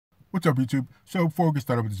What's up, YouTube? So before we get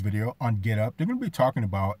started with this video on Get Up, they're going to be talking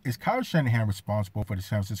about, is Kyle Shanahan responsible for the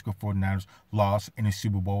San Francisco 49ers loss in the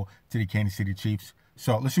Super Bowl to the Kansas City Chiefs?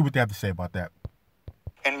 So let's see what they have to say about that.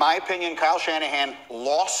 In my opinion, Kyle Shanahan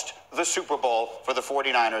lost the Super Bowl for the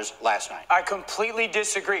 49ers last night. I completely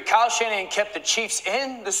disagree. Kyle Shanahan kept the Chiefs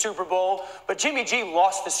in the Super Bowl, but Jimmy G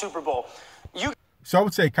lost the Super Bowl. So I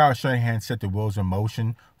would say Kyle Shanahan set the wheels in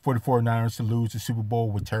motion for the 49ers to lose the Super Bowl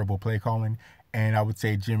with terrible play calling. And I would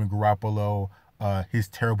say Jimmy Garoppolo, his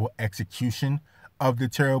terrible execution of the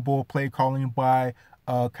terrible play calling by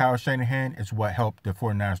Kyle Shanahan is what helped the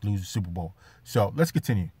 49ers lose the Super Bowl. So let's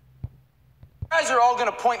continue. Guys are all going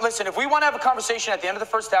to point. Listen, if we want to have a conversation at the end of the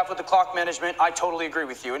first half with the clock management, I totally agree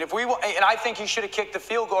with you. And I think he should have kicked the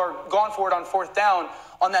field goal or gone for it on fourth down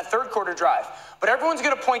on that third quarter drive. But everyone's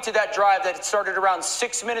going to point to that drive that started around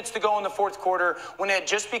 6 minutes to go in the fourth quarter when it had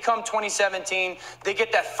just become 2017. They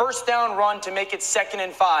get that first down run to make it 2nd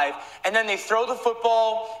and 5, and then they throw the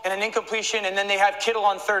football in an incompletion, and then they have Kittle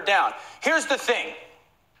on third down. Here's the thing.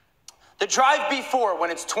 The drive before, when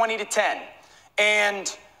it's 20-10,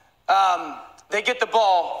 and they get the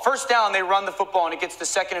ball. First down, they run the football, and it gets to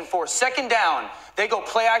 2nd and 4. Second down, they go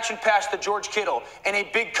play action pass to George Kittle and a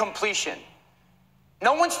big completion.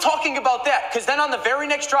 No one's talking about that, because then on the very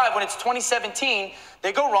next drive, when it's 2017,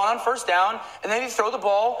 they go run on first down, and then they throw the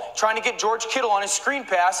ball, trying to get George Kittle on his screen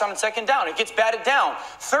pass on second down. It gets batted down.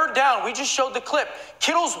 Third down, we just showed the clip.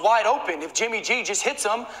 Kittle's wide open. If Jimmy G just hits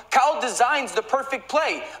him, Kyle designs the perfect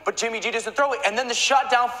play, but Jimmy G doesn't throw it. And then the shot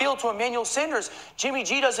downfield to Emmanuel Sanders, Jimmy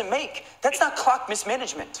G doesn't make. That's not clock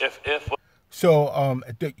mismanagement. So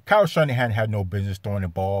Kyle Shanahan had no business throwing the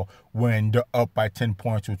ball when they're up by 10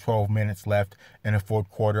 points with 12 minutes left in the fourth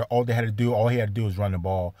quarter. All he had to do was run the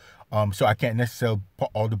ball. So I can't necessarily put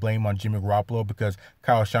all the blame on Jimmy Garoppolo, because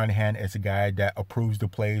Kyle Shanahan is a guy that approves the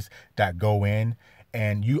plays that go in.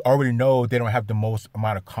 And you already know they don't have the most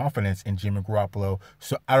amount of confidence in Jimmy Garoppolo.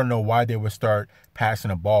 So I don't know why they would start passing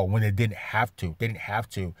the ball when they didn't have to. They didn't have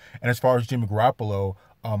to. And as far as Jimmy Garoppolo,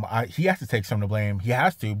 he has to take some of the blame. He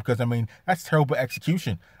has to, because, I mean, that's terrible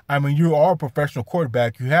execution. I mean, you are a professional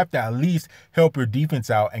quarterback. You have to at least help your defense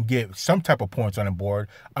out and get some type of points on the board.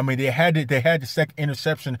 I mean, they had the second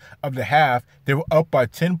interception of the half. They were up by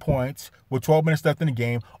 10 points with 12 minutes left in the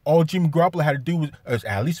game. All Jimmy Garoppolo had to do was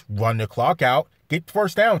at least run the clock out, get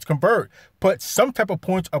first downs, convert, put some type of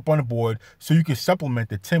points up on the board so you can supplement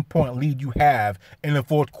the 10-point lead you have in the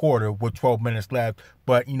fourth quarter with 12 minutes left.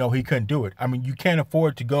 But, you know, he couldn't do it. I mean, you can't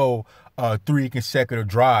afford to go 3 consecutive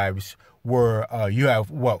drives where you have,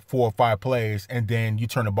 4 or 5 plays, and then you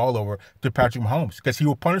turn the ball over to Patrick Mahomes, because he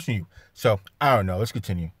will punish you. So, I don't know. Let's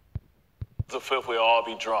continue. The fifth, we'll all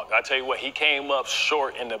be drunk. I tell you what, he came up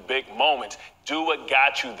short in the big moments. Do what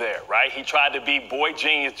got you there, right? He tried to be boy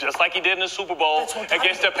genius, just like he did in the Super Bowl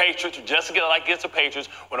against the Patriots, just like against the Patriots.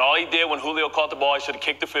 When all he did, when Julio caught the ball, he should have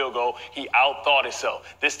kicked the field goal. He outthought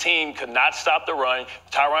himself. This team could not stop the run.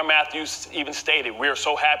 Tyrann Mathieu even stated, we are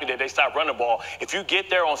so happy that they stopped running the ball. If you get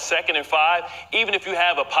there on 2nd and 5, even if you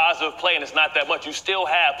have a positive play and it's not that much, you still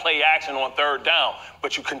have play action on third down,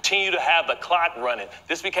 but you continue to have the clock running.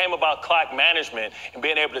 This became about clock management and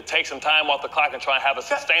being able to take some time off the clock and try and have a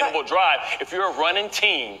sustainable drive. If you're a running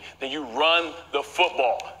team, then you run the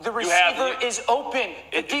football. The receiver is open.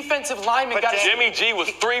 The defensive lineman got Jimmy G was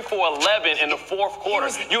 3 for 11 in the fourth quarter.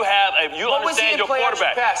 You understand your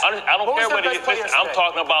quarterback. I don't care what he is. I'm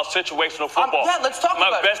talking about situational football. Yeah, let's talk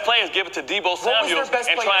about it. My best play is give it to Debo Samuel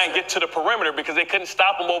and try and get to the perimeter, because they couldn't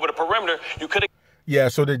stop him over the perimeter. You could have. Yeah,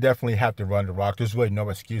 so they definitely have to run the rock. There's really no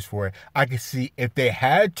excuse for it. I can see if they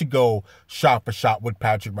had to go shot for shot with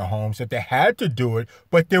Patrick Mahomes, if they had to do it,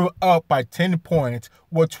 but they were up by 10 points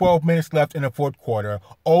with 12 minutes left in the fourth quarter.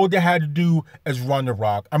 All they had to do is run the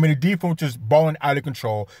rock. I mean, the defense was balling out of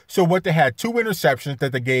control. So what they had, 2 interceptions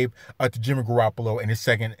that they gave to Jimmy Garoppolo in his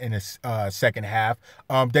second half.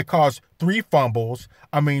 They caused 3 fumbles.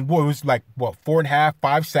 I mean, what it was like, 4.5,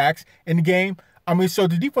 5 sacks in the game. I mean, so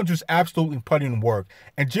the defense was absolutely putting in work.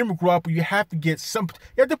 And Jimmy Garoppolo, you have to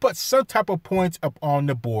put some type of points up on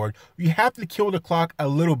the board. You have to kill the clock a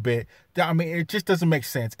little bit. I mean, it just doesn't make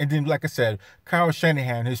sense. And then, like I said, Kyle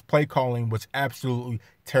Shanahan, his play calling was absolutely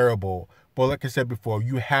terrible. But like I said before,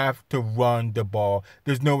 you have to run the ball.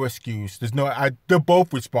 There's no excuse. They're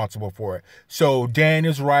both responsible for it. So Dan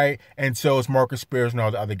is right, and so is Marcus Spears and all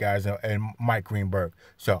the other guys, and Mike Greenberg.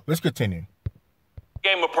 So let's continue.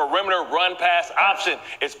 Game a perimeter run pass option.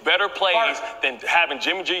 It's better plays than having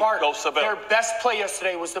Jimmy G go surveil. Their best play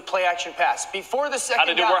yesterday was the play action pass. Before the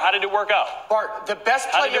second down. How did it work out? Bart, the best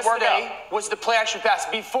play yesterday was the play action pass.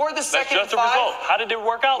 Before the second and 5. That's just a result. How did it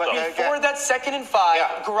work out, though? Before that 2nd and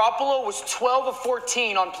 5, Garoppolo was 12 of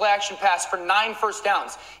 14 on play action pass for 9 first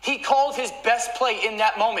downs. He called his best play in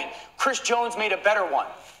that moment. Chris Jones made a better one.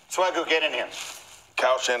 Swagoo, get in here.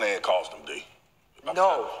 Kyle Shanahan caused him, D.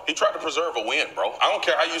 No. He tried to preserve a win, bro. I don't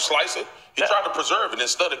care how you slice it. He tried to preserve it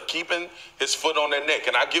instead of keeping his foot on their neck.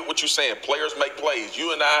 And I get what you're saying. Players make plays.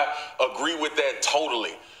 You and I agree with that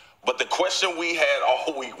totally. But the question we had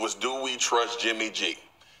all week was, do we trust Jimmy G?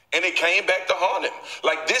 And it came back to haunt him.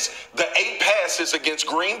 Like this, the 8 passes against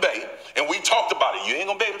Green Bay, and we talked about it. You ain't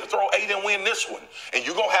going to be able to throw 8 and win this one. And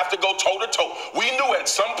you're going to have to go toe-to-toe. We knew at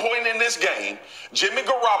some point in this game, Jimmy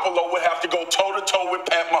Garoppolo would have to go toe-to-toe with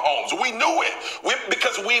Pat Mahomes. We knew it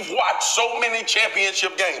because we've watched so many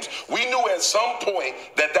championship games. We knew at some point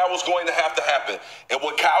that was going to have to happen. And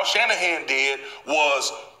what Kyle Shanahan did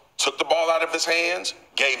was took the ball out of his hands,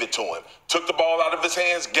 gave it to him. Took the ball out of his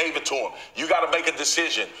hands, gave it to him. You got to make a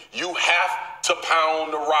decision. You have to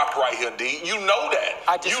pound the rock right here, D. You know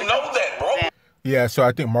that. You know that, bro. Yeah, so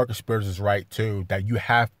I think Marcus Spears is right, too, that you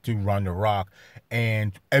have to run the rock.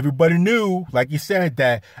 And everybody knew, like you said,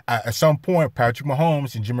 that at some point, Patrick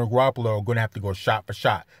Mahomes and Jimmy Garoppolo are going to have to go shot for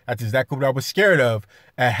shot. That's exactly what I was scared of,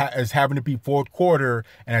 as having to be fourth quarter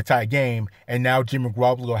and a tight game. And now Jimmy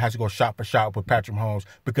Garoppolo has to go shot for shot with Patrick Mahomes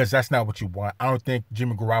because that's not what you want. I don't think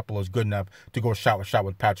Jimmy Garoppolo is good enough to go shot for shot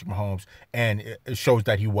with Patrick Mahomes. And it shows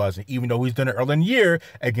that he wasn't, even though he's done it early in the year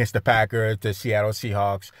against the Packers, the Seattle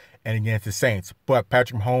Seahawks, and against the Saints. But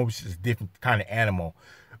Patrick Mahomes is a different kind of animal.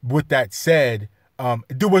 With that said,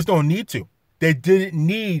 there was no need to. They didn't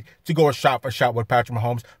need to go shot for shot with Patrick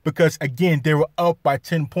Mahomes because, again, they were up by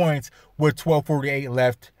 10 points with 12:48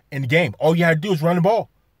 left in the game. All you had to do is run the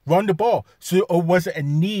ball. Run the ball. So it wasn't a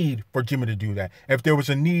need for Jimmy to do that. If there was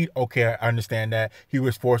a need, okay, I understand that. He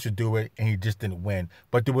was forced to do it, and he just didn't win.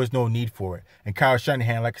 But there was no need for it. And Kyle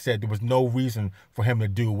Shanahan, like I said, there was no reason for him to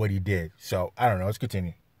do what he did. So, I don't know. Let's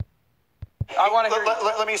continue.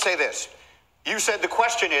 Let me say this. You said the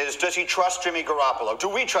question is, does he trust Jimmy Garoppolo? Do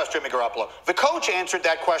we trust Jimmy Garoppolo? The coach answered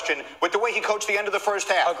that question with the way he coached the end of the first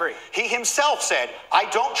half. Agree. He himself said, I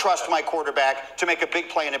don't trust my quarterback to make a big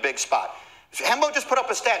play in a big spot. Hembo just put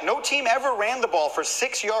up a stat. No team ever ran the ball for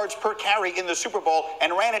 6 yards per carry in the Super Bowl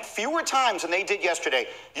and ran it fewer times than they did yesterday.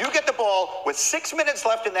 You get the ball with 6 minutes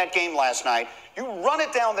left in that game last night. You run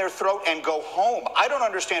it down their throat and go home. I don't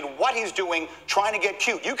understand what he's doing trying to get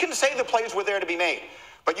cute. You can say the plays were there to be made,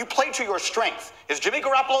 but you play to your strength. Is Jimmy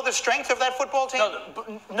Garoppolo the strength of that football team?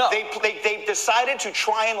 No. They decided to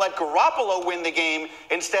try and let Garoppolo win the game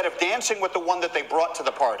instead of dancing with the one that they brought to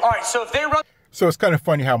the party. All right, so if they run... So it's kind of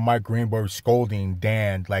funny how Mike Greenberg scolding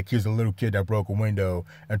Dan like he's a little kid that broke a window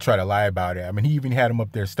and tried to lie about it. I mean, he even had him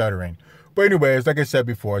up there stuttering. But anyways, like I said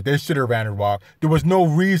before, they should have ran the rock. There was no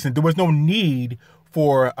reason, there was no need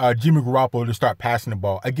for Jimmy Garoppolo to start passing the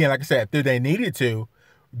ball. Again, like I said, if they needed to,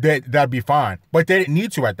 that'd be fine. But they didn't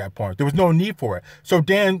need to at that point. There was no need for it. So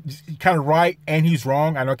Dan's kind of right and he's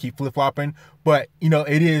wrong. I know I keep flip-flopping. But,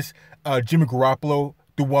 it is Jimmy Garoppolo,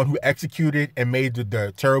 the one who executed and made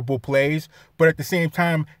the terrible plays. But at the same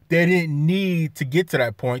time, they didn't need to get to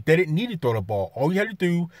that point. They didn't need to throw the ball. All you had to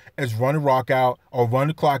do is run the rock out or run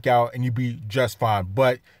the clock out and you'd be just fine.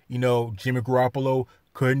 But, Jimmy Garoppolo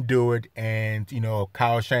couldn't do it. And,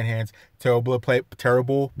 Kyle Shanahan's terrible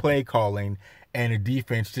play calling and the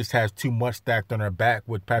defense just has too much stacked on their back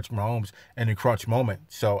with Patrick Mahomes in the crunch moment.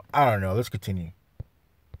 So, I don't know. Let's continue.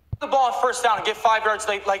 The ball on first down and get 5 yards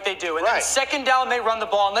like they do. And then second down, they run the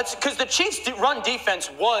ball. And because the Chiefs' run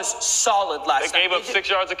defense was solid last night. They gave up 6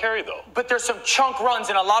 yards a carry, though. But there's some chunk runs,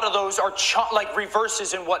 and a lot of those are like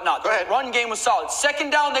reverses and whatnot. The run game was solid.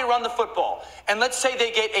 Second down, they run the football. And let's say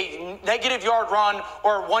they get a negative yard run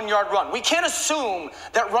or a 1 yard run. We can't assume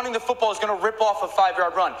that running the football is going to rip off a 5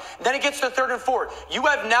 yard run. Then it gets to third and fourth. You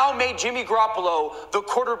have now made Jimmy Garoppolo the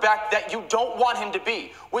quarterback that you don't want him to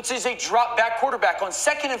be, which is a drop back quarterback. On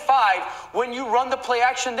second and 5, when you run the play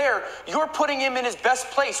action there, you're putting him in his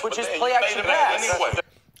best place, which is play action pass. Anyway.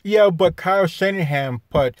 Yeah, but Kyle Shanahan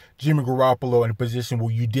put Jimmy Garoppolo in a position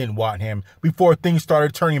where you didn't want him before things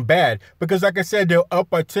started turning bad. Because like I said, they're up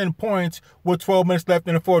by 10 points with 12 minutes left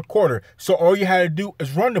in the fourth quarter. So all you had to do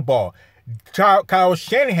is run the ball. Kyle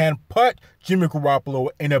Shanahan put Jimmy Garoppolo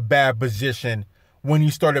in a bad position when he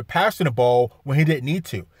started passing the ball when he didn't need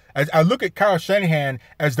to. As I look at Kyle Shanahan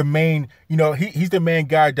as the main, he's the main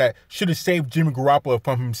guy that should have saved Jimmy Garoppolo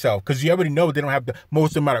from himself, because you already know they don't have the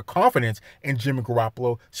most amount of confidence in Jimmy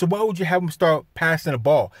Garoppolo. So why would you have him start passing the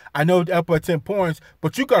ball? I know they're up by 10 points,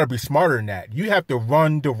 but you got to be smarter than that. You have to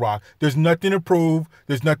run the rock. There's nothing to prove.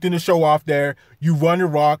 There's nothing to show off there. You run the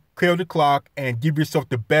rock, clear the clock, and give yourself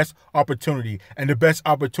the best opportunity. And the best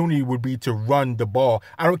opportunity would be to run the ball.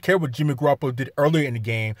 I don't care what Jimmy Garoppolo did earlier in the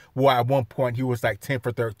game, where at one point he was like 10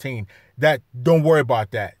 for 13. Don't worry about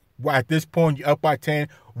that. At this point, you're up by 10,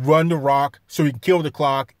 run the rock so you can kill the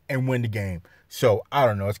clock and win the game. So, I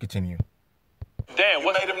don't know. Let's continue. Dan,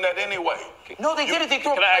 what made him that anyway? No, they didn't. They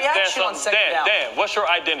threw a play action on second down. Dan, what's your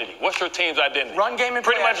identity? What's your team's identity? Run game and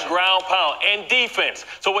pretty play much action. Ground pound and defense.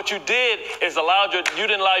 So what you did is you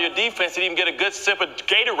didn't allow your defense to even get a good sip of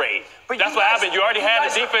Gatorade. But that's what happened. You already had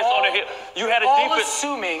a defense on the hill. You had a defense.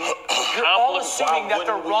 You're all assuming that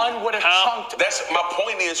the run would have chunked. That's my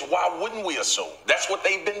point. Is why wouldn't we assume? That's what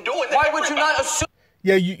they've been doing. Why would you not assume?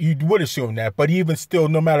 Yeah, you would assume that, but even still,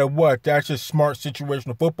 no matter what, that's just smart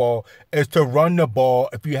situational football, is to run the ball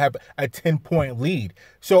if you have a 10-point lead.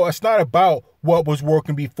 So it's not about what was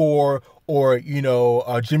working before, or,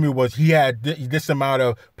 Jimmy he had this amount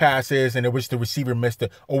of passes and it was the receiver missed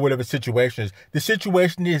it, or whatever situation is. The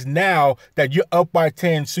situation is now that you're up by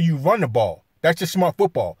 10, so you run the ball. That's just smart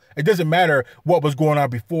football. It doesn't matter what was going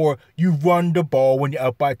on before. You run the ball when you're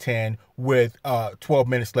up by 10 with 12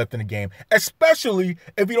 minutes left in the game, especially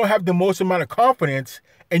if you don't have the most amount of confidence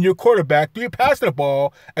in your quarterback. You're passing the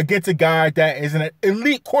ball against a guy that is an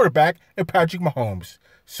elite quarterback in Patrick Mahomes.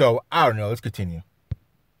 So, I don't know. Let's continue.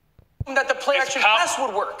 That the play action pass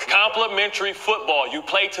would work. Complementary football. You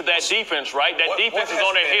play to that defense, right? That defense is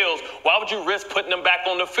on their heels. Why would you risk putting them back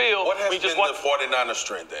on the field? What has been the 49ers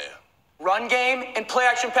strength, Dan? Run game and play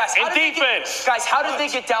action pass. And defense. Guys, how did they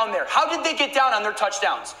get down there? How did they get down on their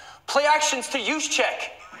touchdowns? Play actions to use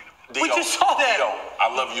check. We just saw that.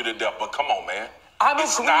 I love you to death, but come on, man.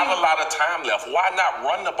 It's not a lot of time left. Why not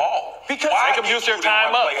run the ball? Because make them use their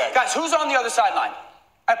time up. Guys, who's on the other sideline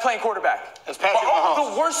at playing quarterback? It's Patrick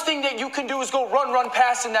Mahomes. The worst thing that you can do is go run,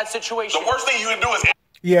 pass in that situation. The worst thing you can do is...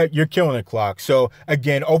 Yeah, you're killing the clock. So,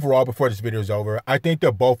 again, overall, before this video is over, I think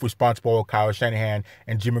they're both responsible, Kyle Shanahan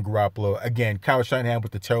and Jimmy Garoppolo. Again, Kyle Shanahan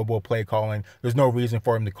with the terrible play calling. There's no reason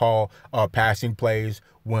for him to call passing plays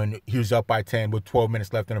when he was up by 10 with 12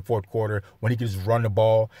 minutes left in the fourth quarter, when he could just run the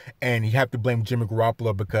ball. And you have to blame Jimmy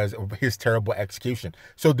Garoppolo because of his terrible execution.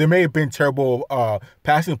 So there may have been terrible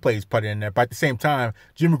passing plays put in there, but at the same time,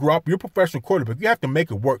 Jimmy Garoppolo, you're a professional quarterback. You have to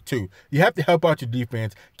make it work too. You have to help out your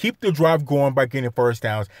defense, keep the drive going by getting first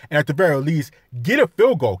downs, and at the very least, get a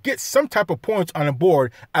field goal. Get some type of points on the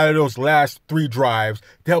board out of those last 3 drives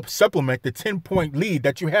to help supplement the 10-point lead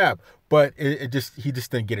that you have. But he just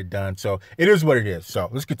didn't get it done. So it is what it is. So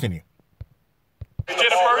let's continue. Get a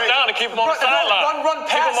first down and keep him on the sideline. Run,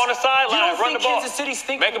 pass. Keep him on the sideline. Run the ball. Kansas City's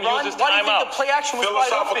thinking Make him run? use his Why do you timeout. think the play action was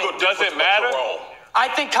wide open? Does it matter? I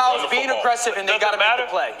think Kyle's being aggressive and they got to make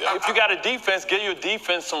the play. If you got a defense, give your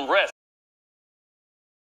defense some rest.